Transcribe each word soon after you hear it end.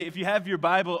If you have your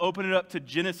Bible, open it up to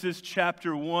Genesis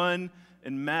chapter 1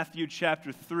 and Matthew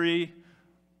chapter 3.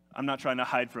 I'm not trying to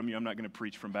hide from you. I'm not going to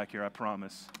preach from back here, I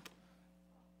promise.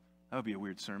 That would be a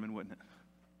weird sermon, wouldn't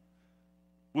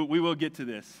it? We will get to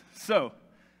this. So,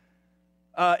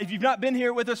 if you've not been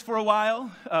here with us for a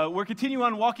while, we're continuing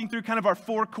on walking through kind of our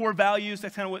 4 core values.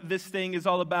 That's kind of what this thing is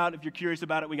all about. If you're curious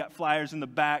about it, we got flyers in the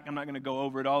back. I'm not going to go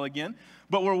over it all again.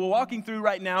 But what we're walking through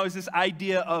right now is this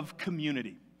idea of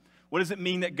community. What does it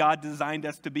mean that God designed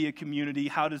us to be a community?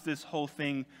 How does this whole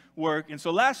thing work? And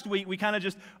so last week, we kind of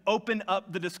just opened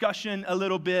up the discussion a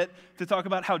little bit to talk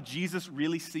about how Jesus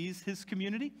really sees his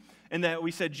community. And that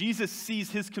we said Jesus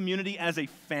sees his community as a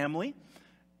family.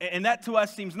 And that to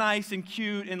us seems nice and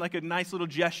cute and like a nice little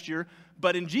gesture.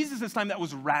 But in Jesus' time, that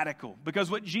was radical.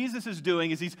 Because what Jesus is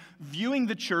doing is he's viewing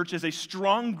the church as a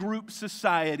strong group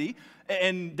society.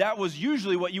 And that was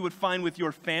usually what you would find with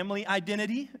your family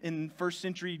identity in first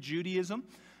century Judaism.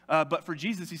 But for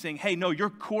Jesus, he's saying, hey, no, your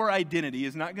core identity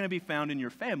is not going to be found in your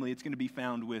family. It's going to be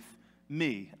found with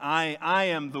me. I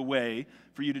am the way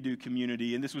for you to do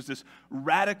community. And this was this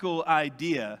radical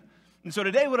idea. And so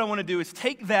today what I want to do is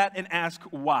take that and ask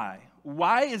why.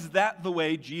 Why is that the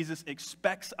way Jesus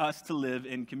expects us to live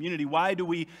in community? Why do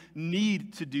we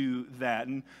need to do that?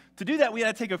 And to do that, we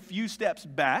got to take a few steps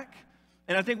back.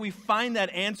 And I think we find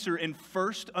that answer in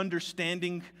first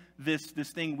understanding this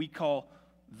thing we call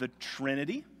the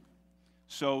Trinity.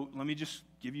 So let me just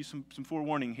give you some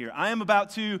forewarning here. I am about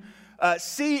to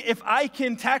see if I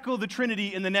can tackle the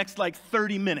Trinity in the next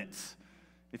 30 minutes.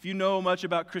 If you know much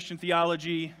about Christian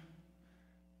theology,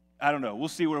 I don't know. We'll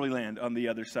see where we land on the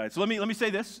other side. So let me say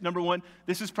this. Number one,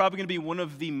 this is probably going to be one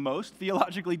of the most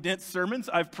theologically dense sermons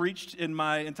I've preached in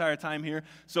my entire time here.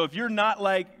 So if you're not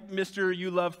like Mr. You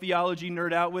Love Theology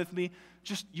nerd out with me,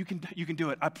 just you can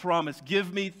do it. I promise.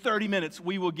 Give me 30 minutes.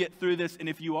 We will get through this. And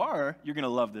if you are, you're going to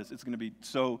love this. It's going to be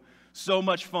so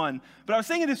much fun. But I was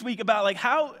thinking this week about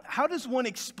how does one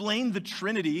explain the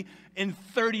Trinity in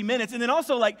 30 minutes? And then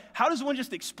also how does one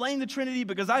just explain the Trinity?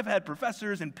 Because I've had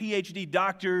professors and PhD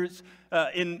doctors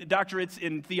in doctorates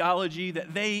in theology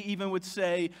that they even would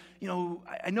say,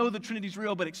 I know the Trinity's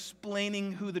real, but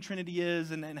explaining who the Trinity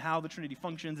is and how the Trinity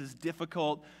functions is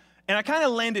difficult. And I kind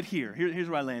of landed here. Here's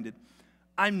where I landed.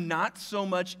 I'm not so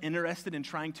much interested in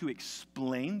trying to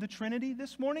explain the Trinity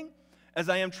this morning as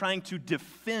I am trying to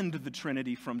defend the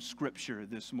Trinity from Scripture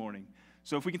this morning.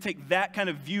 So if we can take that kind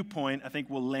of viewpoint, I think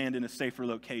we'll land in a safer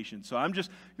location. So I'm just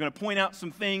going to point out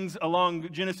some things along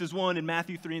Genesis 1 and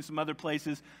Matthew 3 and some other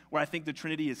places where I think the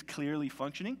Trinity is clearly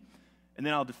functioning. And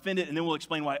then I'll defend it, and then we'll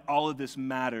explain why all of this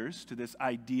matters to this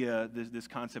idea, this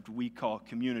concept we call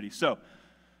community. So,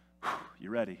 you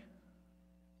ready?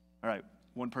 All right,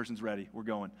 one person's ready. We're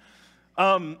going.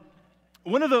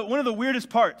 One of the weirdest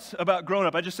parts about growing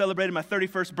up, I just celebrated my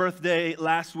 31st birthday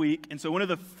last week, and so one of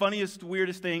the funniest,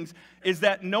 weirdest things is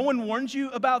that no one warns you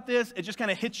about this. It just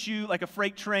kind of hits you like a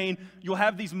freight train. You'll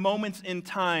have these moments in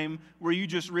time where you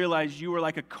just realize you were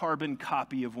like a carbon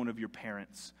copy of one of your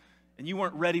parents, and you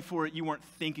weren't ready for it. You weren't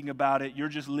thinking about it. You're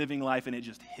just living life, and it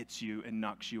just hits you and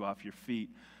knocks you off your feet.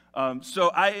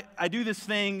 So I do this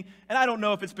thing, and I don't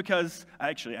know if it's because,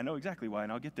 I know exactly why,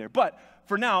 and I'll get there. But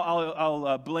for now,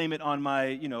 I'll blame it on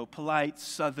my, polite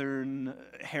Southern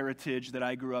heritage that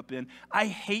I grew up in. I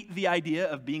hate the idea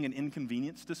of being an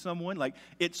inconvenience to someone.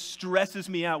 It stresses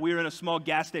me out. We were in a small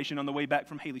gas station on the way back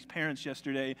from Haley's parents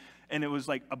yesterday, and it was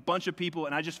a bunch of people,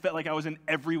 and I just felt like I was in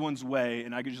everyone's way,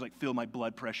 and I could just feel my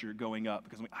blood pressure going up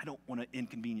because I don't want to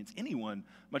inconvenience anyone,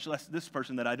 much less this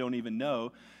person that I don't even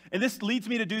know. And this leads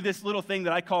me to do this little thing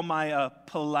that I call my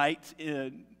polite,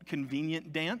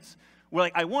 convenient dance, where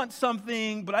I want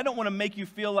something, but I don't want to make you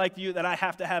feel like that I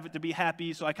have to have it to be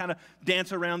happy, so I kind of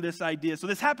dance around this idea. So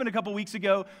this happened a couple weeks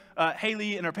ago.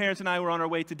 Haley and her parents and I were on our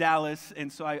way to Dallas, and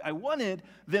so I wanted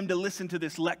them to listen to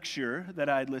this lecture that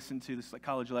I had listened to, this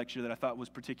college lecture that I thought was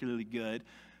particularly good.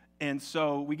 And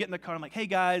so we get in the car, I'm like, hey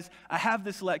guys, I have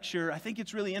this lecture. I think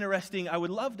it's really interesting. I would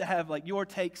love to have your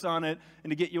takes on it and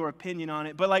to get your opinion on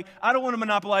it. But I don't want to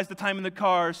monopolize the time in the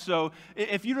car. So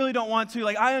if you really don't want to,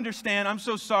 I understand. I'm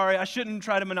so sorry. I shouldn't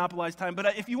try to monopolize time.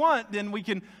 But if you want, then we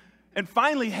can. And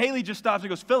finally, Haley just stops and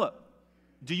goes, Phillip,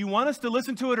 do you want us to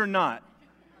listen to it or not?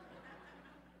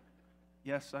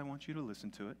 Yes, I want you to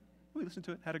listen to it. We listened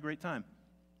to it, had a great time.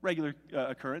 Regular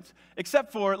occurrence.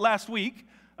 Except for last week,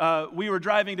 we were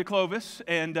driving to Clovis,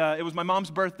 and it was my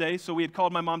mom's birthday, so we had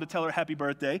called my mom to tell her happy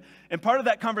birthday. And part of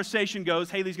that conversation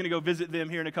goes, Haley's going to go visit them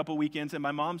here in a couple weekends, and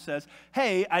my mom says,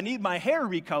 hey, I need my hair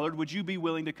recolored. Would you be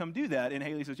willing to come do that? And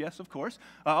Haley says, yes, of course.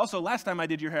 Also, last time I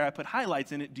did your hair, I put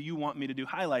highlights in it. Do you want me to do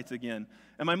highlights again?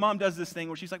 And my mom does this thing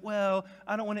where she's like, well,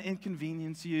 I don't want to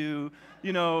inconvenience you.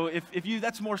 You know, if you,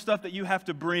 that's more stuff that you have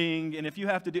to bring, and if you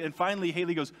have to do, and finally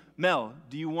Haley goes, Mel,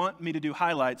 do you want me to do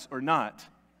highlights or not?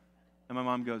 And my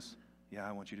mom goes, yeah,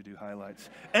 I want you to do highlights.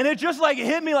 And it just like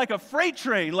hit me like a freight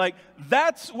train. Like,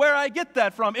 that's where I get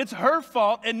that from. It's her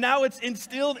fault, and now it's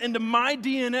instilled into my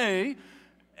DNA.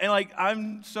 And like,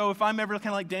 so if I'm ever kind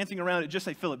of like dancing around it, just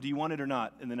say, Philip, do you want it or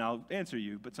not? And then I'll answer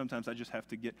you. But sometimes I just have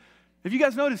to have you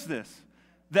guys noticed this?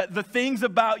 That the things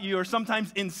about you are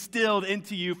sometimes instilled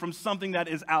into you from something that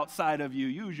is outside of you,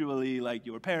 usually like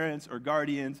your parents or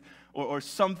guardians or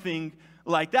something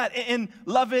like that. And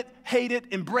love it, hate it,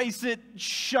 embrace it,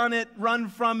 shun it, run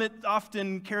from it.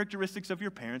 Often characteristics of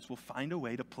your parents will find a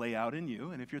way to play out in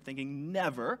you. And if you're thinking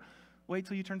never, wait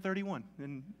till you turn 31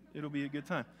 and it'll be a good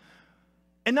time.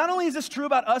 And not only is this true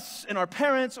about us and our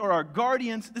parents or our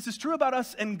guardians, this is true about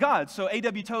us and God. So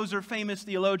A.W. Tozer, famous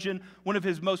theologian, one of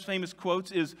his most famous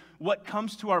quotes is, what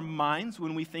comes to our minds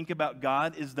when we think about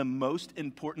God is the most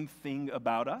important thing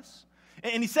about us.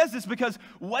 And he says this because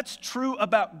what's true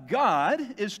about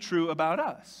God is true about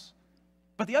us.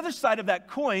 But the other side of that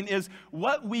coin is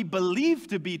what we believe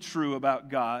to be true about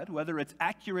God, whether it's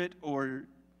accurate or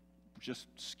just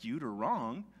skewed or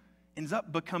wrong, ends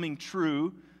up becoming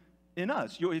true in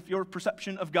us. If your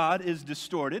perception of God is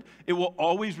distorted, it will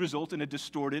always result in a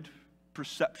distorted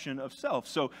perception of self.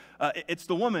 So it's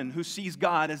the woman who sees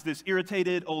God as this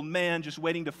irritated old man just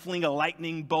waiting to fling a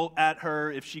lightning bolt at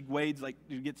her if she wades, like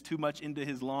gets too much into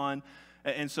his lawn.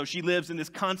 And so she lives in this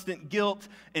constant guilt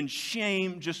and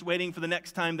shame, just waiting for the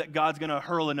next time that God's going to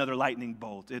hurl another lightning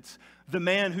bolt. It's the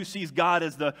man who sees God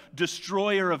as the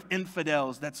destroyer of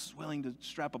infidels that's willing to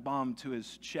strap a bomb to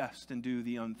his chest and do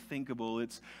the unthinkable.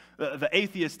 It's the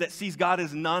atheist that sees God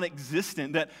as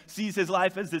non-existent, that sees his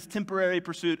life as this temporary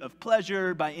pursuit of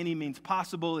pleasure by any means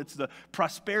possible. It's the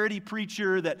prosperity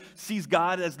preacher that sees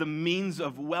God as the means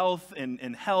of wealth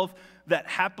and health, that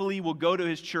happily will go to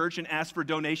his church and ask for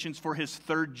donations for his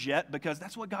third jet because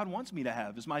that's what God wants me to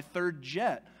have, is my third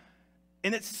jet.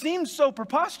 And it seems so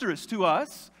preposterous to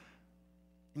us,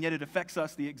 and yet it affects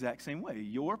us the exact same way.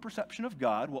 Your perception of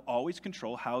God will always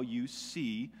control how you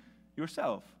see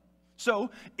yourself.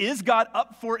 So, is God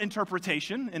up for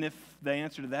interpretation? And if the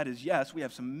answer to that is yes, we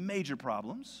have some major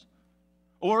problems.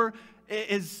 Or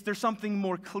is there something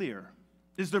more clear?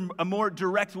 Is there a more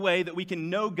direct way that we can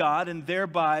know God and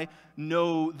thereby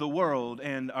know the world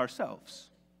and ourselves?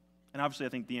 And obviously I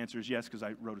think the answer is yes, because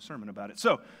I wrote a sermon about it.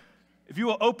 So, if you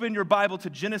will open your Bible to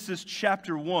Genesis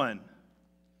chapter 1.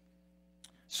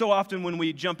 So often when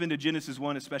we jump into Genesis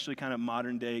 1, especially kind of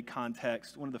modern day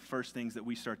context, one of the first things that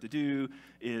we start to do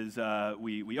is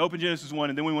we open Genesis 1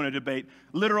 and then we want to debate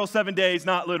literal 7 days,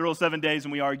 not literal 7 days,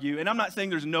 and we argue. And I'm not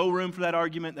saying there's no room for that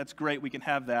argument. That's great. We can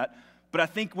have that. But I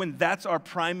think when that's our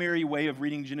primary way of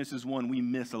reading Genesis 1, we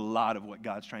miss a lot of what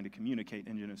God's trying to communicate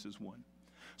in Genesis 1.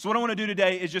 So what I want to do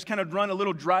today is just kind of run a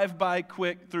little drive-by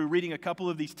quick through reading a couple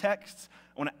of these texts.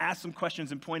 I want to ask some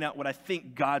questions and point out what I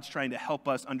think God's trying to help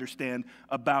us understand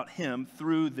about him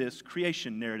through this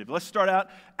creation narrative. Let's start out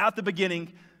at the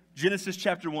beginning, Genesis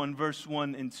chapter 1, verse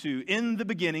 1 and 2. In the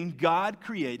beginning, God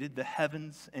created the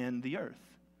heavens and the earth.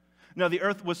 Now the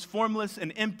earth was formless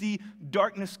and empty,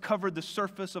 darkness covered the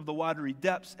surface of the watery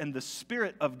depths, and the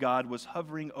Spirit of God was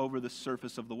hovering over the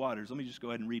surface of the waters. Let me just go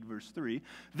ahead and read verse 3.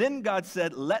 Then God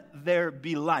said, let there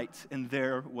be light, and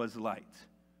there was light.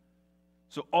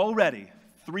 So already,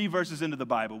 3 verses into the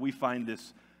Bible, we find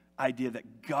this idea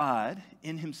that God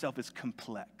in himself is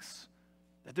complex.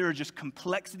 That there are just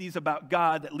complexities about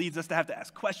God that leads us to have to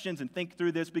ask questions and think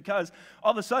through this, because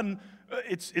all of a sudden,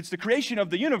 it's the creation of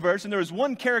the universe, and there is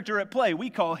one character at play. We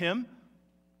call him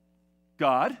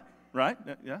God, right?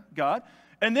 Yeah, God.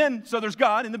 And then, so there's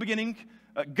God in the beginning.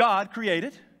 God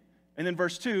created. And then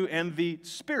verse 2, and the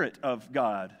Spirit of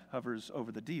God hovers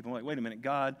over the deep. I'm like, wait a minute,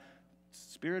 God,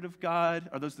 Spirit of God,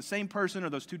 are those the same person? Are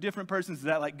those two different persons? Is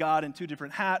that like God in two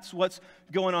different hats? What's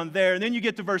going on there? And then you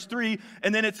get to verse 3,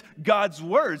 and then it's God's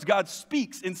words. God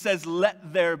speaks and says,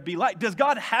 let there be light. Does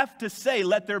God have to say,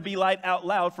 let there be light out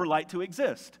loud for light to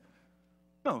exist?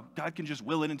 No, God can just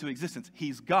will it into existence.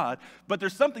 He's God. But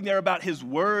there's something there about his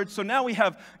word. So now we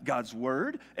have God's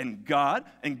word and God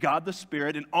the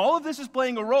Spirit. And all of this is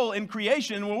playing a role in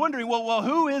creation. And we're wondering, well,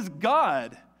 who is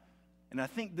God? And I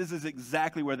think this is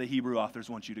exactly where the Hebrew authors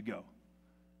want you to go.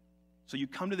 So you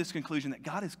come to this conclusion that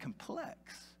God is complex.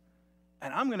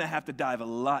 And I'm going to have to dive a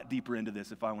lot deeper into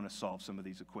this if I want to solve some of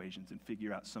these equations and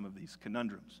figure out some of these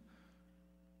conundrums.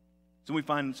 So we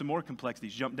find some more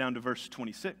complexities. Jump down to verse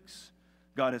 26.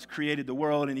 God has created the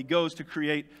world, and he goes to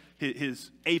create his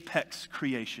apex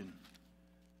creation.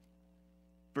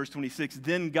 Verse 26,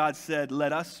 then God said,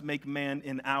 let us make man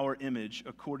in our image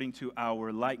according to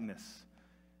our likeness.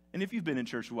 And if you've been in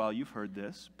church a while, you've heard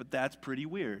this, but that's pretty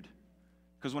weird.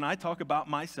 Because when I talk about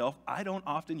myself, I don't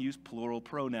often use plural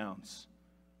pronouns.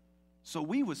 So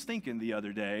we was thinking the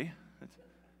other day,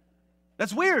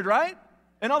 that's weird, right?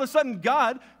 And all of a sudden,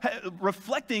 God,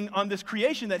 reflecting on this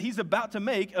creation that he's about to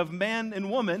make of man and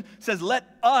woman, says,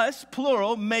 let us,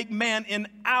 plural, make man in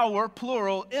our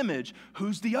plural image.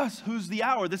 Who's the us? Who's the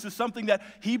our? This is something that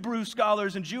Hebrew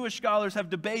scholars and Jewish scholars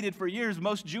have debated for years.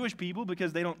 Most Jewish people,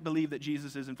 because they don't believe that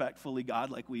Jesus is in fact fully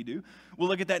God like we do, will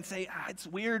look at that and say, it's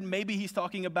weird. Maybe he's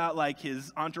talking about like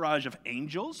his entourage of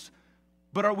angels.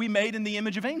 But are we made in the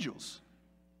image of angels?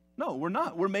 No, we're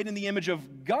not. We're made in the image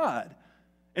of God.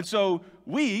 And so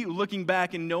we, looking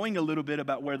back and knowing a little bit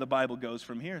about where the Bible goes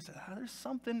from here, said, there's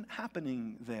something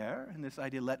happening there. And this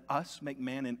idea, let us make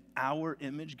man in our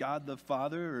image, God the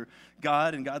Father, or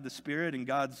God and God the Spirit and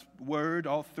God's Word,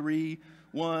 all three,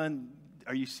 one.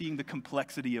 Are you seeing the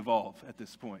complexity evolve at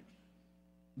this point?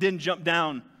 Then jump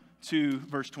down to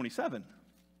verse 27.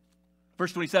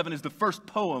 Verse 27 is the first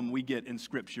poem we get in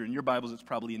Scripture. In your Bibles, it's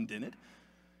probably indented.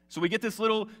 So we get this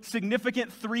little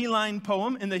significant three-line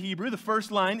poem in the Hebrew. The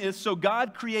first line is, so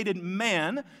God created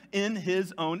man in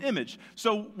his own image.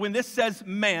 So when this says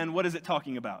man, what is it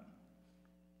talking about?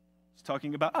 It's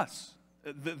talking about us,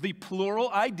 the plural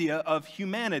idea of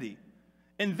humanity.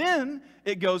 And then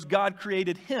it goes, God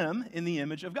created him in the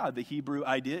image of God. The Hebrew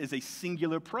idea is a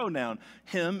singular pronoun.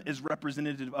 Him is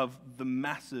representative of the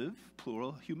massive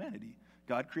plural humanity.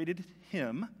 God created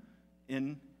him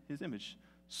in his image.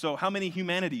 So how many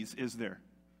humanities is there?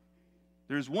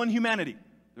 There's one humanity.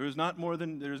 There is not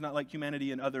like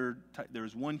humanity in other types. There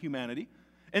is one humanity.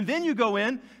 And then you go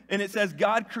in and it says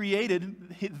God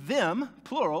created them,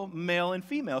 plural, male and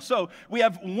female. So we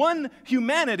have one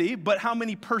humanity, but how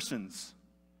many persons?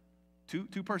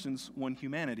 Two persons, one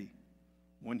humanity.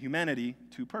 One humanity,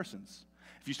 two persons.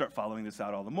 If you start following this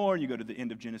out all the more, and you go to the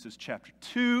end of Genesis chapter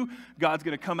 2, God's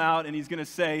going to come out and he's going to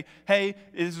say, hey,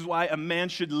 this is why a man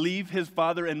should leave his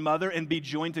father and mother and be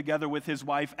joined together with his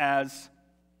wife as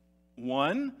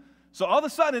one. So all of a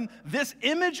sudden, this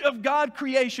image of God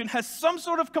creation has some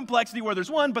sort of complexity where there's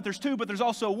one, but there's two, but there's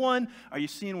also one. Are you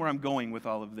seeing where I'm going with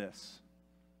all of this?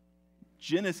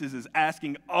 Genesis is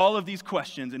asking all of these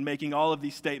questions and making all of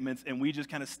these statements, and we just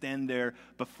kind of stand there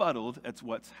befuddled at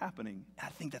what's happening. I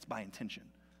think that's by intention.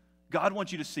 God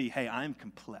wants you to see, hey, I'm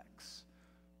complex,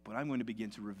 but I'm going to begin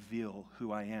to reveal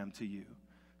who I am to you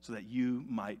so that you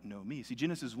might know me. See,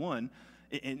 Genesis 1,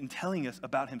 in telling us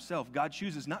about himself, God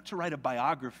chooses not to write a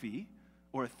biography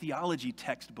or a theology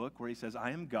textbook where he says,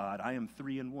 I am God, I am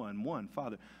three in one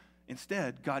Father.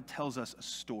 Instead, God tells us a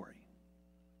story.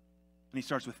 And he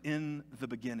starts with in the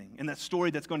beginning. And that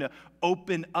story that's going to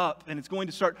open up and it's going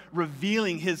to start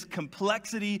revealing his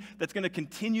complexity that's going to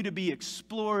continue to be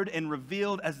explored and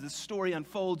revealed as the story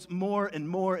unfolds more and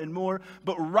more and more.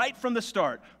 But right from the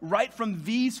start, right from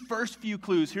these first few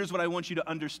clues, here's what I want you to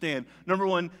understand. Number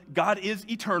one, God is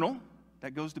eternal.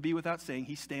 That goes to be without saying.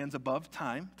 He stands above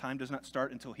time. Time does not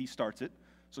start until he starts it.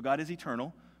 So God is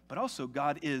eternal. But also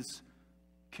God is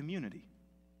community.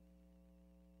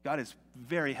 God is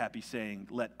very happy saying,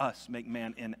 let us make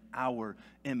man in our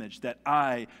image. That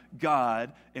I,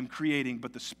 God, am creating,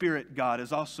 but the Spirit, God,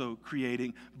 is also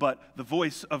creating. But the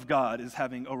voice of God is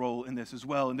having a role in this as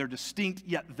well. And they're distinct,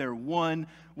 yet they're one.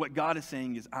 What God is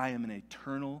saying is, I am an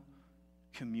eternal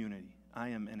community. I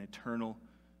am an eternal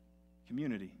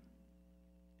community.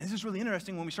 And this is really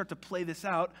interesting when we start to play this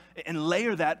out and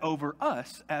layer that over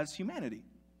us as humanity.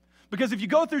 Because if you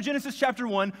go through Genesis chapter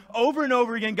 1, over and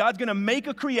over again, God's going to make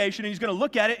a creation, and he's going to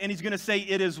look at it, and he's going to say,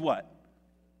 it is what?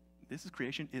 This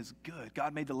creation is good.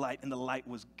 God made the light, and the light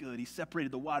was good. He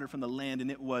separated the water from the land, and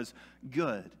it was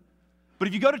good. But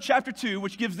if you go to chapter 2,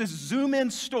 which gives this zoom-in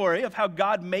story of how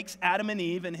God makes Adam and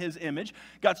Eve in his image,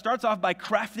 God starts off by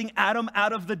crafting Adam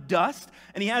out of the dust,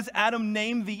 and he has Adam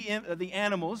name the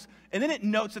animals, and then it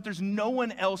notes that there's no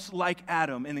one else like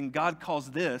Adam, and then God calls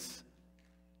this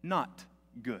not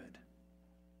good.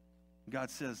 God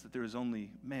says that there is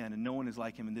only man and no one is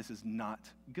like him, and this is not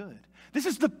good. This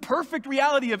is the perfect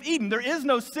reality of Eden. There is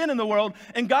no sin in the world,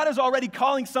 and God is already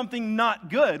calling something not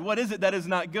good. What is it that is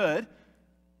not good?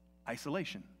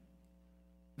 Isolation.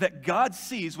 that God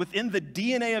sees within the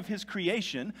DNA of his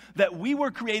creation that we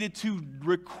were created to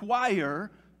require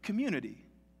community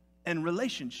and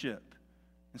relationship.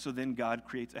 And so then God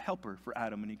creates a helper for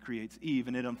Adam, and he creates Eve,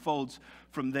 and it unfolds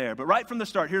from there. But right from the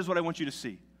start, here's what I want you to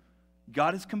see.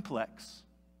 God is complex.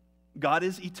 God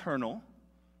is eternal.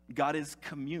 God is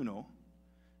communal.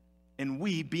 And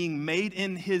we, being made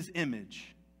in his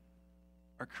image,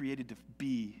 are created to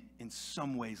be in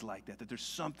some ways like that there's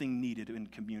something needed in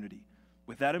community.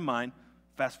 With that in mind,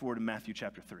 fast forward to Matthew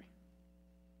chapter 3.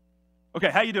 Okay,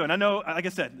 how you doing? I know, like I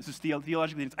said, this is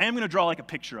theologically. I am going to draw like a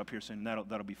picture up here soon.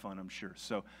 That'll be fun, I'm sure.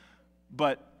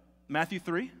 But Matthew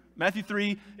 3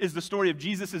 is the story of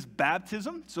Jesus'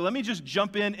 baptism. So let me just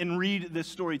jump in and read this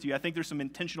story to you. I think there's some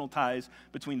intentional ties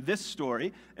between this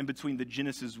story and between the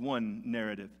Genesis 1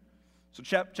 narrative. So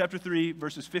chapter 3,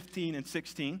 verses 15 and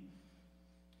 16.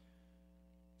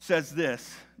 Says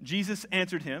this, Jesus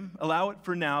answered him, allow it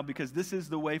for now, because this is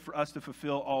the way for us to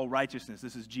fulfill all righteousness.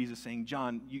 This is Jesus saying,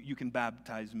 John, you can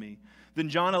baptize me. Then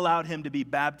John allowed him to be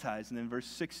baptized. And then verse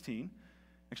 16,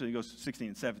 actually it goes 16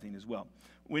 and 17 as well.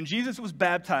 When Jesus was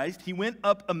baptized, he went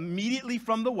up immediately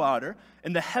from the water,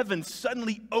 and the heavens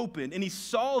suddenly opened, and he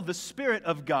saw the Spirit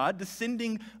of God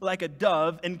descending like a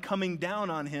dove and coming down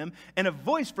on him. And a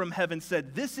voice from heaven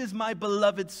said, this is my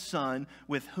beloved Son,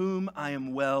 with whom I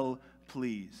am well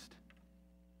pleased.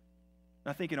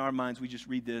 I think in our minds we just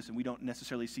read this and we don't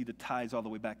necessarily see the ties all the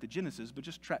way back to Genesis, but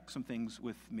just track some things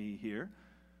with me here.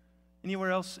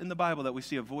 Anywhere else in the Bible that we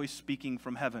see a voice speaking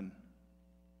from heaven?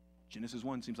 Genesis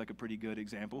 1 seems like a pretty good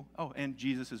example. Oh, and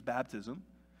Jesus' baptism.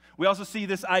 We also see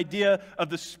this idea of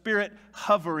the Spirit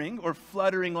hovering or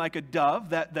fluttering like a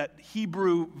dove, that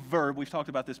Hebrew verb. We've talked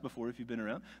about this before if you've been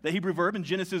around. The Hebrew verb in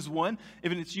Genesis 1,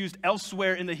 if it's used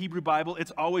elsewhere in the Hebrew Bible,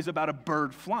 it's always about a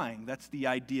bird flying. That's the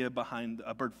idea behind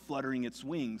a bird fluttering its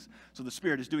wings. So the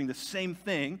Spirit is doing the same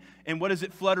thing. And what is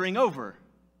it fluttering over?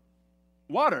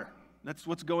 Water. That's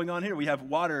what's going on here. We have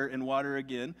water and water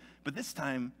again, but this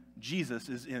time Jesus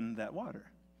is in that water.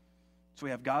 So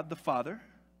we have God the Father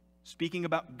speaking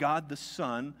about God the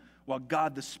Son, while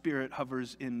God the Spirit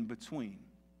hovers in between.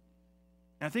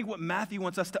 And I think what Matthew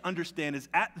wants us to understand is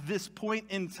at this point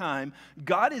in time,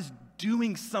 God is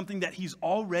doing something that he's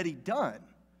already done.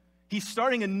 He's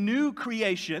starting a new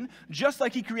creation, just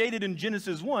like he created in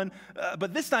Genesis 1,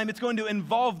 but this time it's going to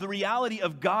involve the reality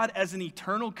of God as an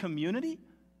eternal community,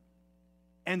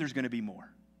 and there's going to be more.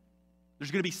 There's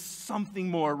going to be something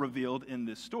more revealed in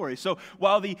this story. So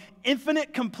while the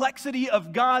infinite complexity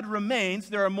of God remains,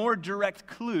 there are more direct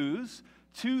clues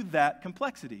to that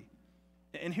complexity.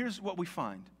 And here's what we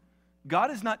find. God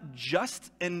is not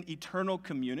just an eternal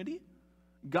community.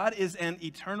 God is an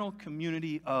eternal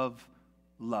community of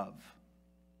love.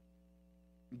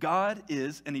 God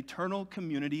is an eternal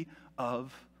community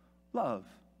of love.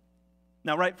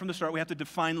 Now, right from the start, we have to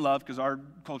define love because our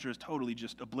culture has totally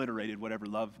just obliterated whatever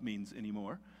love means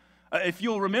anymore. If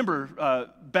you'll remember,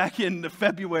 back in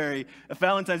February,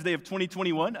 Valentine's Day of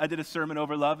 2021, I did a sermon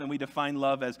over love, and we defined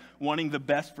love as wanting the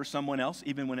best for someone else,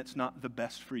 even when it's not the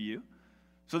best for you.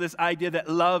 So this idea that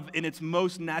love in its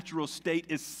most natural state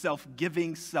is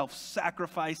self-giving,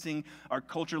 self-sacrificing. Our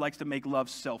culture likes to make love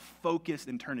self-focused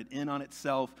and turn it in on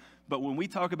itself. But when we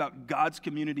talk about God's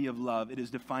community of love, it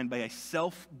is defined by a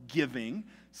self-giving,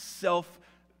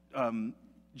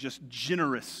 just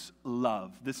generous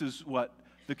love. This is what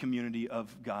the community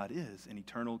of God is, an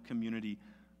eternal community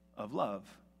of love.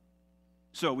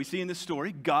 So we see in this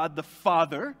story, God the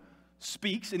Father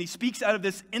speaks, and he speaks out of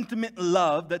this intimate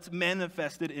love that's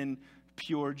manifested in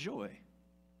pure joy.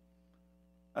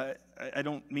 I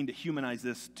don't mean to humanize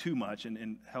this too much,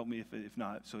 and help me if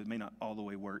not, so it may not all the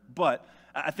way work. But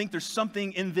I think there's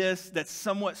something in this that's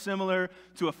somewhat similar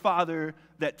to a father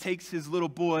that takes his little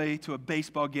boy to a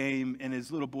baseball game, and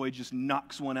his little boy just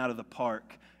knocks one out of the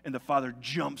park, and the father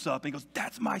jumps up and goes,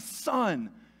 "That's my son!"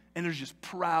 And there's just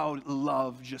proud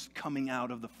love just coming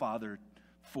out of the father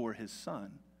for his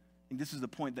son. And this is the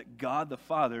point that God the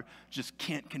Father just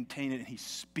can't contain it, and he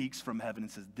speaks from heaven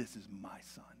and says, "This is my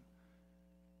son."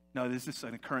 No, this is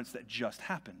an occurrence that just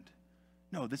happened.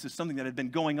 No, this is something that had been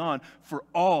going on for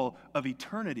all of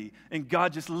eternity. And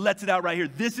God just lets it out right here.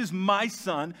 This is my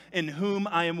son in whom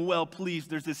I am well pleased.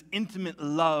 There's this intimate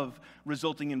love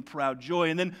resulting in proud joy.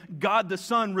 And then God the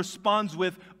Son responds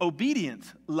with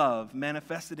obedient love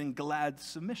manifested in glad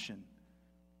submission.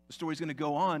 The story's going to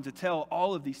go on to tell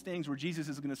all of these things where Jesus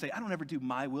is going to say, "I don't ever do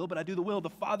my will, but I do the will of the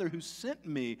Father who sent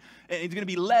me." And he's going to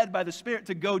be led by the Spirit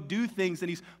to go do things, and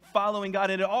he's following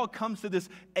God. And it all comes to this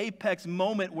apex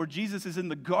moment where Jesus is in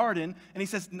the garden, and he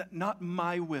says, "Not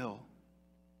my will,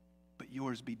 but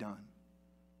yours be done."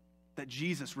 That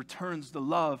Jesus returns the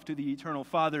love to the eternal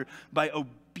Father by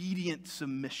obedient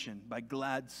submission, by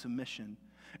glad submission.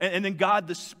 And then God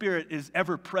the Spirit is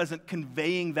ever present,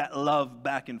 conveying that love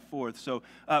back and forth. So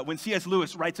when C.S.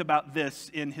 Lewis writes about this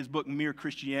in his book, Mere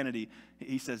Christianity,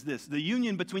 he says this: the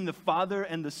union between the Father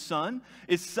and the Son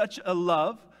is such a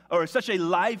love, or such a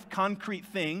live, concrete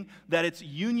thing, that its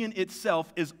union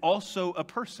itself is also a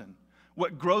person.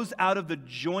 What grows out of the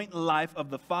joint life of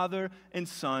the Father and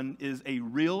Son is a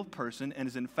real person, and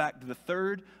is in fact the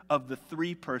third of the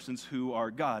three persons who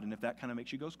are God. And if that kind of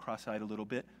makes you go cross-eyed a little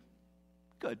bit,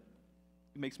 good.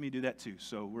 It makes me do that too.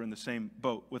 So we're in the same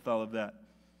boat with all of that.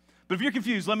 But if you're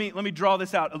confused, let me draw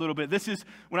this out a little bit. This is,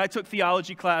 when I took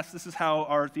theology class, this is how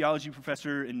our theology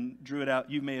professor drew it out.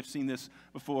 You may have seen this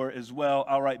before as well.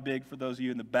 I'll write big for those of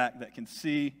you in the back that can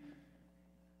see.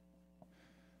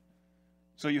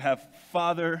 So you have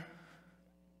Father,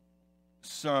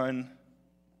 Son,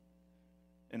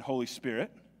 and Holy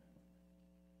Spirit.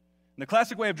 And the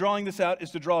classic way of drawing this out is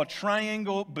to draw a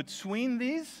triangle between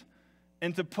these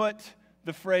and to put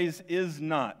the phrase "is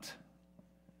not"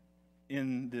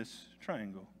 in this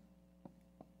triangle.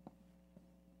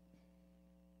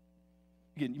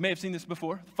 Again, you may have seen this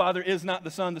before. The Father is not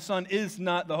the Son is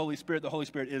not the Holy Spirit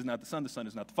is not the Son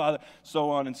is not the Father, so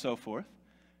on and so forth.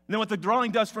 And then what the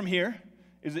drawing does from here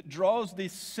is it draws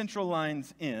these central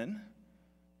lines in,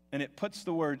 and it puts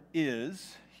the word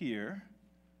 "is" here,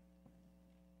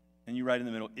 and you write in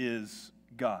the middle, "is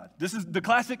God." This is the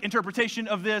classic interpretation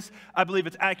of this. I believe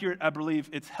it's accurate. I believe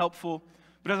it's helpful.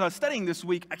 But as I was studying this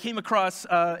week, I came across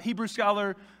a Hebrew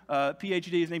scholar,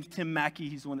 PhD. His name's Tim Mackey.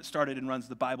 He's the one that started and runs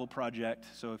the Bible Project.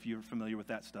 So if you're familiar with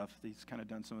that stuff, he's kind of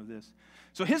done some of this.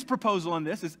 So his proposal on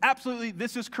this is absolutely,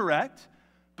 this is correct,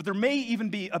 but there may even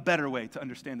be a better way to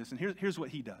understand this. And here's what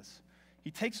he does. He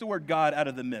takes the word God out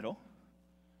of the middle.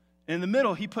 And in the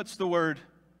middle, he puts the word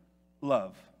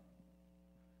love.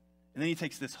 And then he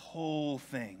takes this whole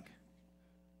thing,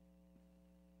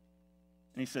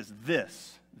 and he says,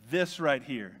 this right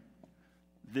here,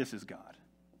 this is God.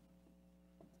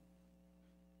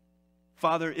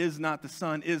 Father is not the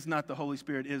Son, is not the Holy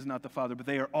Spirit, is not the Father, but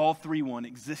they are all three one,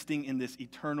 existing in this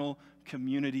eternal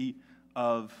community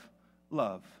of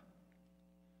love.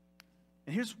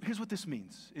 And here's what this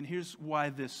means, and here's why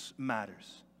this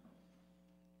matters.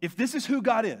 If this is who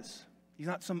God is, He's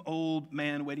not some old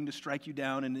man waiting to strike you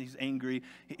down and he's angry.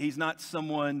 He's not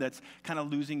someone that's kind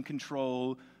of losing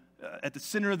control. At the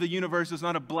center of the universe is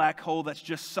not a black hole that's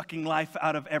just sucking life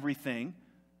out of everything.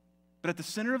 But at the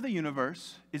center of the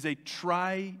universe is a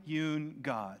triune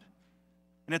God.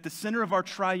 And at the center of our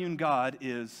triune God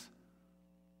is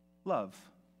love.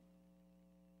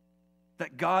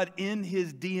 That God in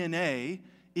his DNA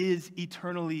is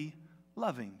eternally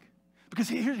loving. Because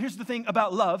here's the thing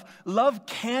about love. Love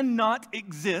cannot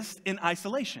exist in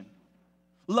isolation.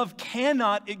 Love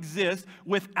cannot exist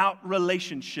without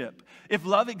relationship. If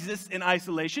love exists in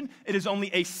isolation, it is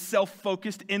only a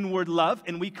self-focused inward love,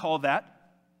 and we call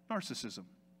that narcissism.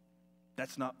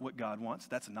 That's not what God wants.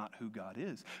 That's not who God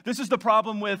is. This is the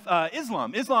problem with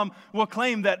Islam. Islam will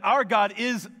claim that our God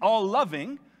is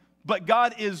all-loving, but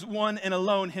God is one and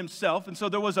alone himself. And so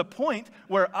there was a point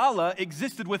where Allah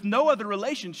existed with no other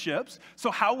relationships. So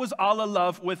how was Allah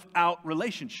love without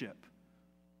relationship?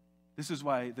 This is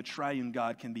why the triune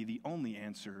God can be the only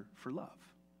answer for love.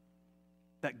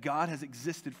 That God has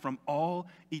existed from all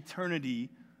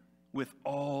eternity with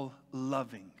all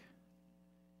loving.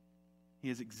 He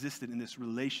has existed in this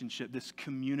relationship, this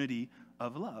community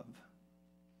of love.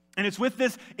 And it's with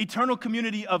this eternal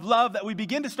community of love that we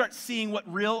begin to start seeing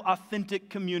what real, authentic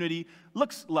community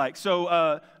looks like. So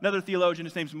another theologian,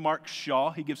 his name's Mark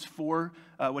Shaw, he gives four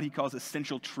what he calls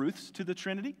essential truths to the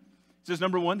Trinity. He says,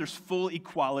 number one, there's full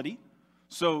equality.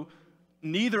 So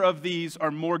neither of these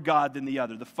are more God than the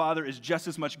other. The Father is just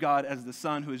as much God as the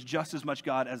Son, who is just as much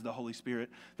God as the Holy Spirit.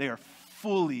 They are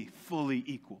fully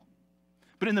equal.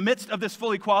 But in the midst of this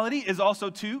full equality is also,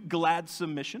 too, glad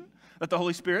submission. That the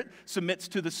Holy Spirit submits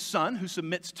to the Son, who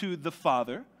submits to the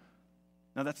Father.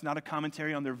 Now, that's not a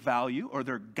commentary on their value or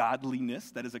their godliness.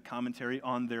 That is a commentary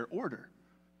on their order.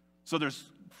 So there's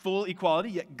full equality,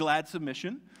 yet glad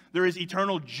submission. There is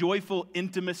eternal, joyful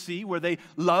intimacy where they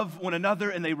love one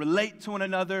another and they relate to one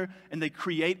another and they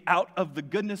create out of the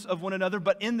goodness of one another.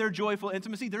 But in their joyful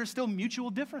intimacy, there is still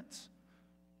mutual difference.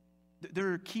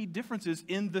 There are key differences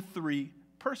in the three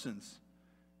persons.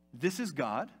 This is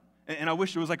God. And I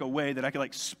wish there was like a way that I could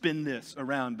like spin this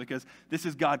around, because this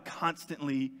is God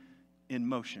constantly in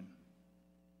motion.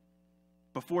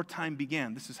 Before time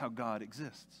began, this is how God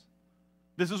exists.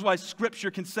 This is why Scripture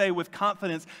can say with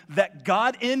confidence that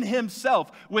God in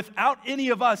himself, without any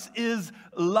of us, is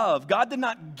love. God did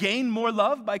not gain more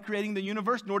love by creating the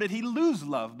universe, nor did he lose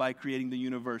love by creating the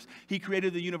universe. He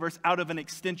created the universe out of an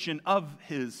extension of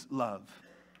his love.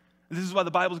 And this is why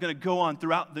the Bible is going to go on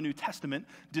throughout the New Testament,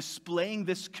 displaying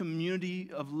this community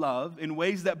of love in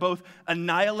ways that both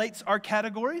annihilates our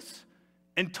categories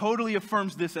and totally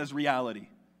affirms this as reality.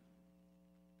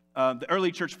 The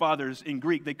early church fathers in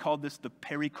Greek, they called this the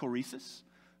perichoresis.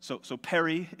 So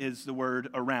peri is the word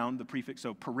around, the prefix,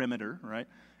 so perimeter, right?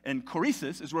 And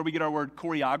choresis is where we get our word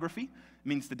choreography. It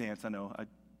means to dance. I know I'm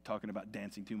talking about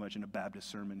dancing too much in a Baptist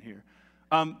sermon here.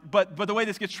 But the way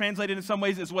this gets translated in some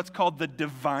ways is what's called the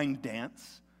divine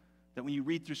dance. That when you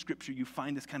read through Scripture, you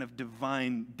find this kind of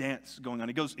divine dance going on.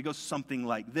 It goes something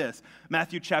like this.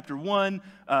 Matthew chapter 1,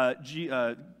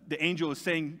 the angel is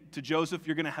saying to Joseph,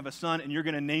 you're going to have a son, and you're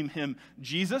going to name him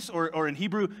Jesus, or in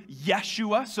Hebrew,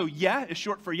 Yeshua. So Yeh is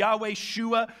short for Yahweh.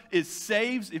 Shua is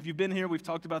saves. If you've been here, we've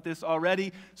talked about this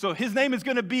already. So his name is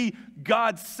going to be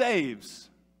God saves.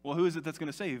 Well, who is it that's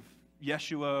going to save?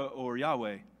 Yeshua or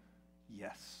Yahweh?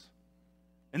 Yes.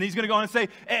 And then he's going to go on and say,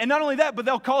 and not only that, but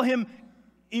they'll call him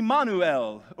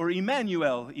Immanuel or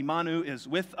Emmanuel. Immanu is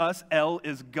with us. El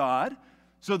is God.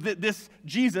 So this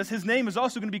Jesus, his name is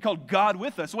also going to be called God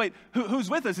with us. Wait, who's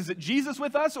with us? Is it Jesus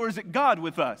with us or is it God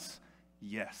with us?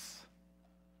 Yes.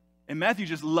 And Matthew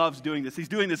just loves doing this. He's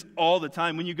doing this all the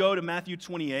time. When you go to Matthew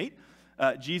 28,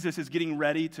 Jesus is getting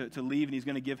ready to leave, and he's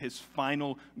going to give his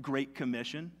final great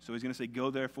commission. So he's going to say,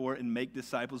 go therefore and make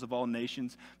disciples of all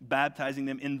nations, baptizing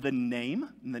them in the name.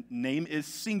 And the name is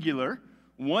singular.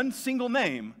 One single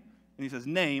name, and he says,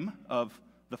 name of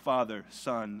the Father,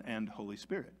 Son, and Holy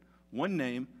Spirit. One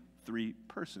name, three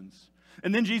persons.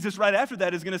 And then Jesus right after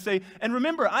that is going to say, and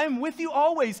remember, I am with you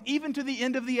always, even to the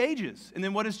end of the ages. And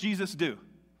then what does Jesus do?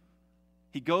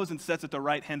 He goes and sits at the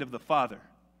right hand of the Father.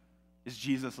 Is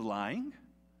Jesus lying?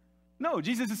 No,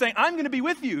 Jesus is saying, I'm going to be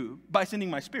with you by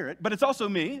sending my Spirit, but it's also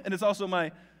me, and it's also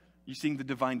my... You seeing the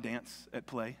divine dance at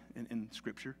play in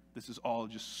Scripture? This is all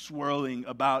just swirling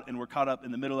about, and we're caught up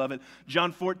in the middle of it.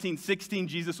 John 14:16,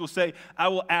 Jesus will say, I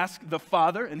will ask the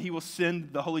Father, and he will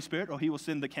send the Holy Spirit, or he will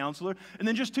send the Counselor. And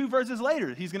then just 2 verses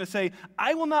later, he's going to say,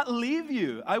 I will not leave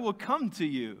you. I will come to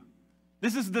you.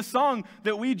 This is the song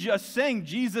that we just sang,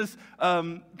 Jesus,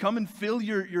 come and fill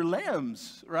your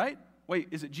lambs, right? Wait,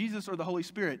 is it Jesus or the Holy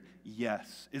Spirit?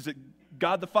 Yes. Is it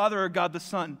God the Father or God the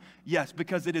Son? Yes,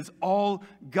 because it is all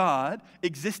God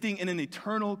existing in an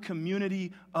eternal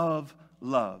community of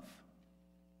love.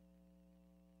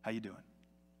 How you doing?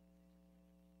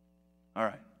 All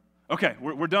right. Okay,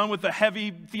 we're done with the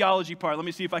heavy theology part. Let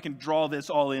me see if I can draw this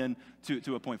all in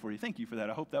to a point for you. Thank you for that.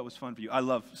 I hope that was fun for you. I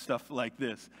love stuff like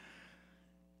this.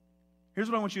 Here's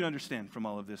what I want you to understand from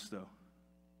all of this, though.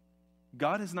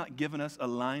 God has not given us a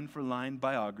line-for-line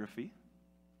biography.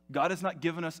 God has not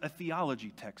given us a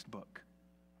theology textbook.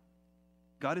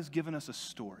 God has given us a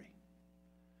story.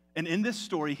 And in this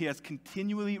story, he has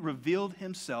continually revealed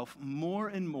himself more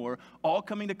and more, all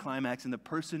coming to climax in the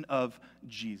person of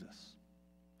Jesus.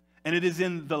 And it is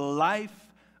in the life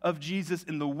of Jesus,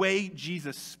 in the way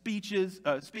Jesus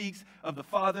speaks of the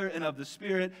Father and of the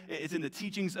Spirit, it's in the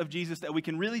teachings of Jesus that we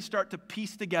can really start to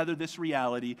piece together this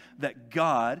reality that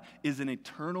God is an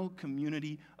eternal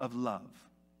community of love.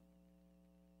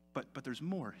 But there's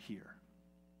more here.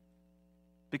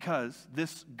 Because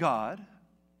this God,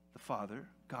 the Father,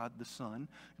 God the Son,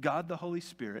 God the Holy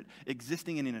Spirit,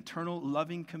 existing in an eternal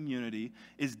loving community,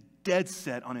 is dead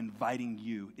set on inviting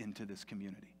you into this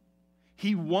community.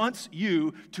 He wants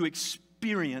you to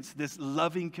experience this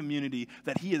loving community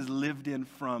that he has lived in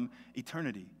from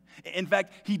eternity. In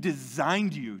fact, he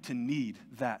designed you to need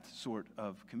that sort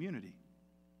of community.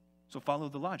 So follow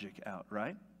the logic out,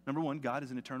 right? Number 1, God is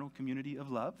an eternal community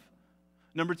of love.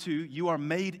 Number 2, you are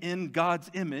made in God's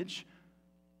image.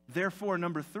 Therefore,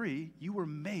 number 3, you were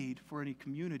made for a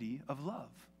community of love.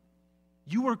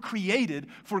 You were created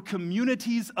for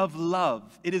communities of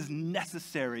love. It is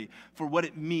necessary for what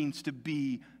it means to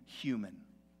be human,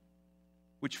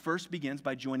 which first begins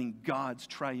by joining God's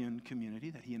triune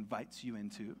community that he invites you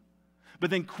into, but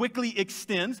then quickly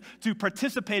extends to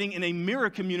participating in a mirror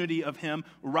community of him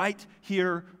right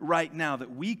here, right now,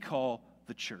 that we call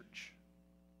the church.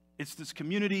 It's this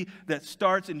community that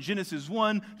starts in Genesis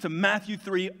 1 to Matthew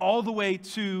 3, all the way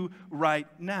to right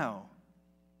now.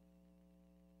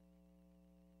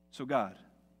 So God,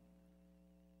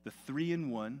 the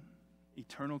 3-in-1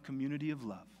 eternal community of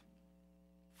love,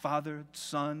 Father,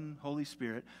 Son, Holy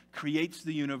Spirit, creates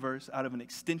the universe out of an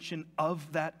extension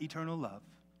of that eternal love.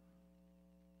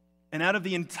 And out of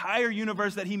the entire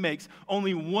universe that he makes,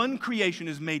 only one creation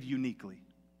is made uniquely,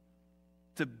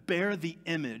 to bear the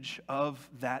image of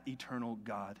that eternal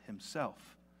God himself.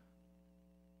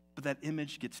 But that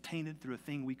image gets tainted through a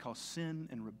thing we call sin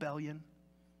and rebellion.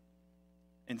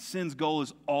 And sin's goal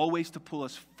is always to pull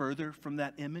us further from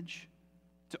that image,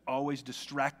 to always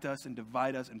distract us and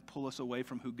divide us and pull us away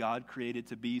from who God created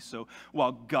to be. So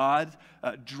while God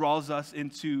draws us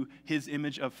into his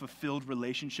image of fulfilled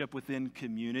relationship within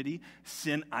community,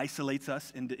 sin isolates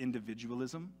us into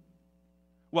individualism.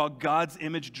 While God's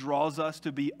image draws us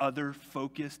to be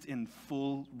other-focused in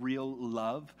full, real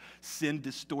love, sin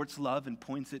distorts love and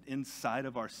points it inside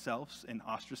of ourselves and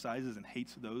ostracizes and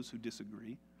hates those who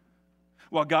disagree.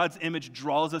 While God's image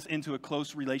draws us into a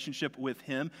close relationship with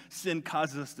him, sin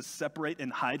causes us to separate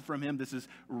and hide from him. This is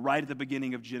right at the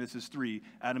beginning of Genesis 3.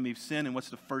 Adam and Eve sin, and what's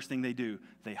the first thing they do?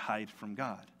 They hide from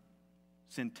God.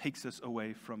 Sin takes us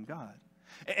away from God.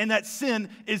 And that sin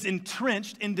is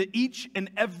entrenched into each and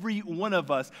every one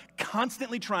of us,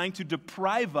 constantly trying to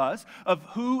deprive us of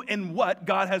who and what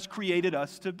God has created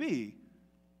us to be.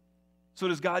 So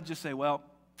does God just say, well,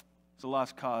 it's a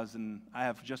lost cause, and I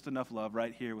have just enough love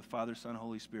right here with Father, Son,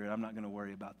 Holy Spirit. I'm not going to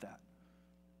worry about that.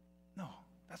 No,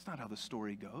 that's not how the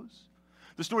story goes.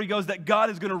 The story goes that God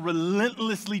is going to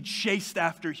relentlessly chase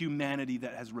after humanity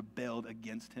that has rebelled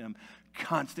against him,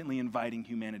 constantly inviting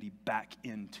humanity back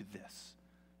into this,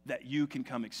 that you can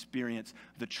come experience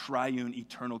the triune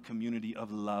eternal community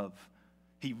of love.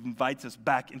 He invites us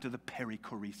back into the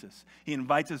perichoresis. He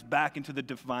invites us back into the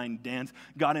divine dance.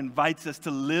 God invites us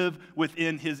to live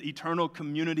within his eternal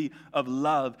community of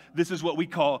love. This is what we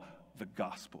call the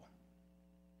gospel.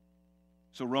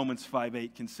 So Romans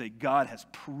 5:8 can say, God has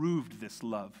proved this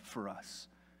love for us,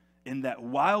 in that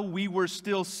while we were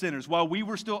still sinners, while we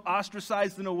were still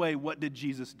ostracized in a way, what did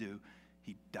Jesus do?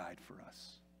 He died for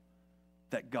us.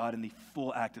 That God, in the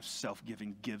full act of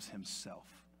self-giving, gives himself,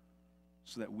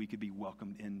 so that we could be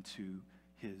welcomed into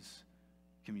his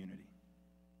community.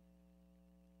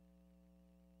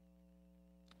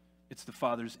 It's the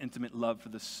Father's intimate love for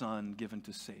the Son given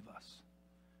to save us.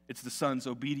 It's the Son's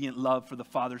obedient love for the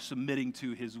Father submitting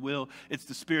to his will. It's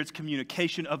the Spirit's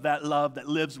communication of that love that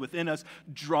lives within us,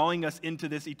 drawing us into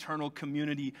this eternal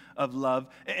community of love.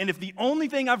 And if the only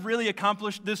thing I've really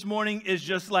accomplished this morning is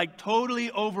just like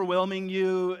totally overwhelming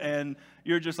you and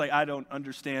you're just like, I don't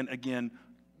understand, again,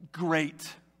 great,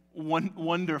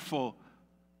 wonderful.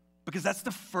 Because that's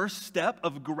the first step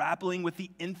of grappling with the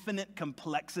infinite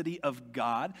complexity of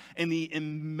God and the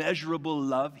immeasurable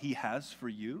love he has for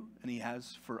you and he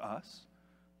has for us.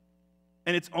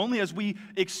 And it's only as we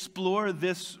explore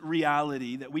this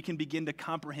reality that we can begin to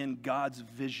comprehend God's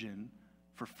vision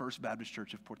for First Baptist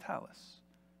Church of Portales.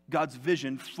 God's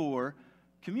vision for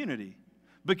community.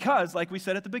 Because, like we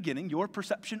said at the beginning, your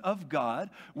perception of God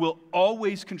will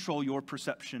always control your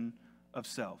perception of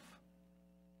self.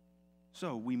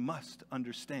 So we must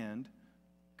understand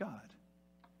God.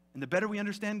 And the better we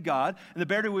understand God, and the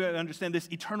better we understand this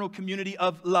eternal community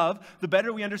of love, the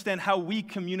better we understand how we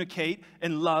communicate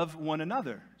and love one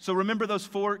another. So remember those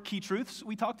 4 key truths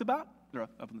we talked about? They're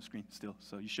up on the screen still,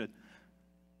 so you should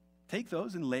take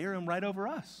those and layer them right over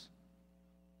us.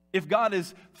 If God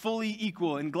is fully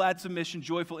equal in glad submission,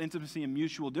 joyful intimacy, and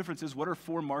mutual differences, what are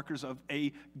 4 markers of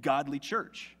a godly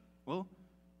church? Well,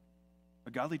 a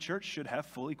godly church should have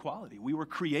full equality. We were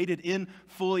created in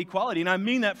full equality. And I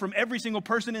mean that from every single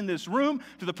person in this room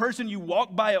to the person you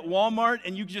walk by at Walmart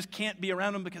and you just can't be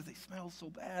around them because they smell so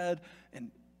bad.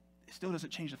 And it still doesn't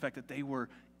change the fact that they were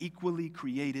equally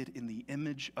created in the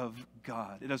image of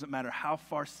God. It doesn't matter how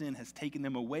far sin has taken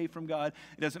them away from God.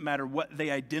 It doesn't matter what they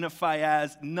identify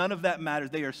as. None of that matters.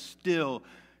 They are still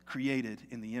created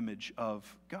in the image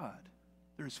of God.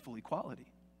 There is full equality.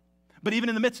 But even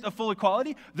in the midst of full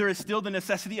equality, there is still the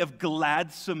necessity of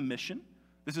glad submission.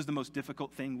 This is the most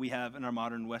difficult thing we have in our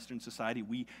modern Western society.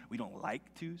 We don't like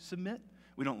to submit.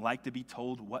 We don't like to be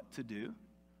told what to do.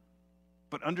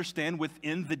 But understand,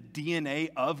 within the DNA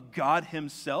of God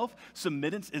himself,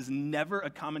 submittance is never a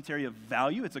commentary of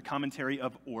value. It's a commentary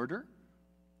of order.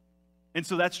 And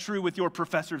so that's true with your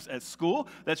professors at school.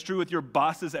 That's true with your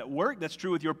bosses at work. That's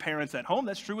true with your parents at home.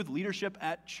 That's true with leadership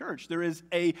at church. There is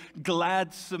a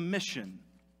glad submission.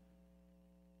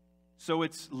 So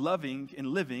it's loving and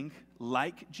living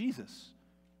like Jesus,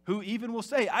 who even will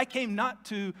say, I came not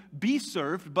to be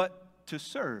served, but to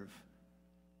serve.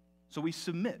 So we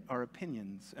submit our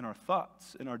opinions and our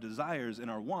thoughts and our desires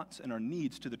and our wants and our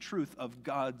needs to the truth of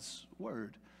God's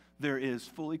word. There is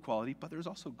full equality, but there's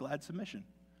also glad submission.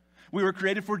 We were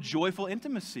created for joyful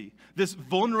intimacy, this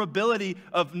vulnerability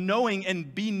of knowing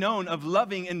and be known, of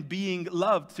loving and being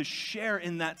loved, to share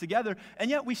in that together. And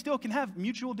yet we still can have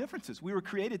mutual differences. We were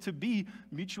created to be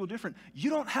mutual different. You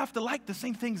don't have to like the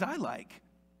same things I like.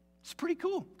 It's pretty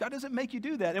cool. God doesn't make you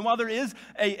do that. And while there is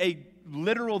a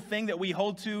literal thing that we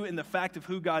hold to in the fact of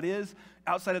who God is,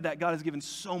 outside of that, God has given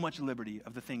so much liberty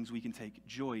of the things we can take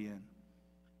joy in.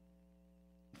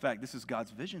 In fact, this is God's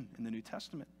vision in the New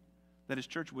Testament, that his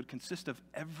church would consist of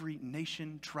every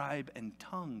nation, tribe, and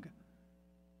tongue.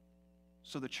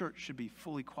 So the church should be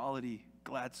full equality,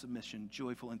 glad submission,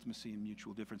 joyful intimacy, and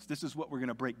mutual difference. This is what we're going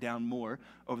to break down more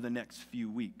over the next few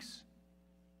weeks.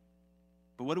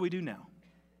 But what do we do now?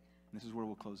 This is where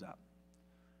we'll close out.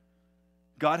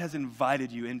 God has invited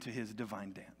you into his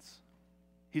divine dance.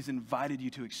 He's invited you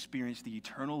to experience the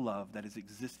eternal love that has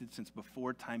existed since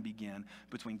before time began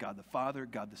between God the Father,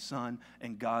 God the Son,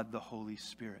 and God the Holy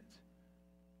Spirit.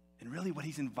 And really what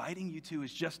he's inviting you to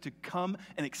is just to come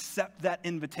and accept that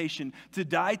invitation, to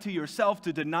die to yourself,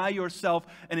 to deny yourself,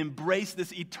 and embrace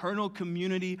this eternal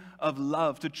community of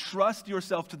love, to trust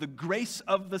yourself to the grace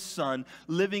of the Son,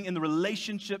 living in the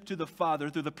relationship to the Father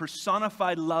through the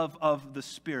personified love of the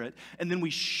Spirit, and then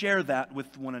we share that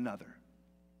with one another.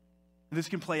 And this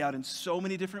can play out in so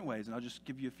many different ways, and I'll just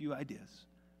give you a few ideas.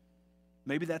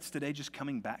 Maybe that's today just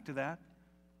coming back to that.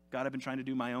 God, I've been trying to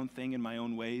do my own thing in my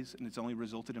own ways, and it's only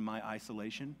resulted in my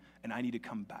isolation, and I need to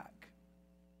come back.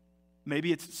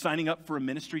 Maybe it's signing up for a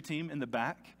ministry team in the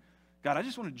back. God, I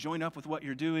just want to join up with what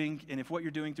you're doing, and if what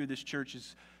you're doing through this church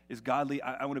is godly,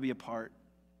 I want to be a part.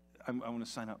 I want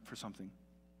to sign up for something.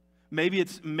 Maybe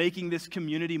it's making this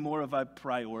community more of a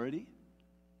priority.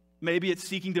 Maybe it's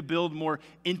seeking to build more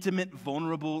intimate,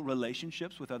 vulnerable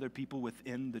relationships with other people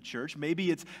within the church.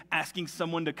 Maybe it's asking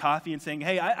someone to coffee and saying,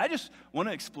 hey, I just want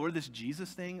to explore this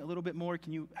Jesus thing a little bit more.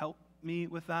 Can you help me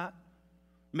with that?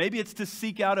 Maybe it's to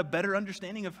seek out a better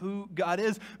understanding of who God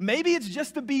is. Maybe it's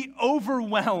just to be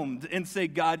overwhelmed and say,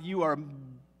 God, you are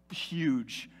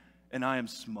huge and I am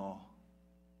small.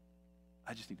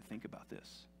 I just need to think about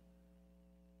this.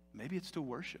 Maybe it's to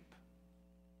worship.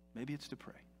 Maybe it's to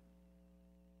pray.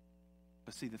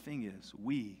 But see, the thing is,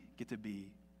 we get to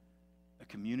be a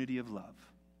community of love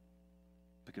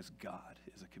because God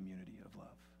is a community of love.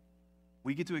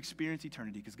 We get to experience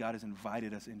eternity because God has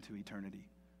invited us into eternity.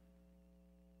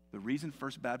 The reason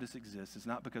First Baptist exists is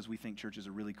not because we think church is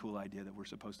a really cool idea that we're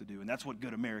supposed to do, and that's what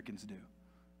good Americans do.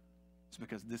 It's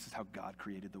because this is how God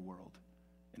created the world,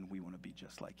 and we want to be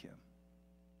just like him.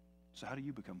 So how do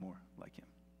you become more like him?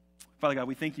 Father God,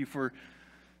 we thank you for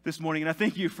this morning, and I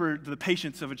thank you for the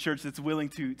patience of a church that's willing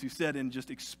to sit and just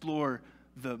explore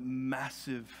the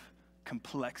massive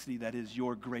complexity that is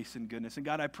your grace and goodness. And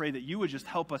God, I pray that you would just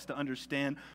help us to understand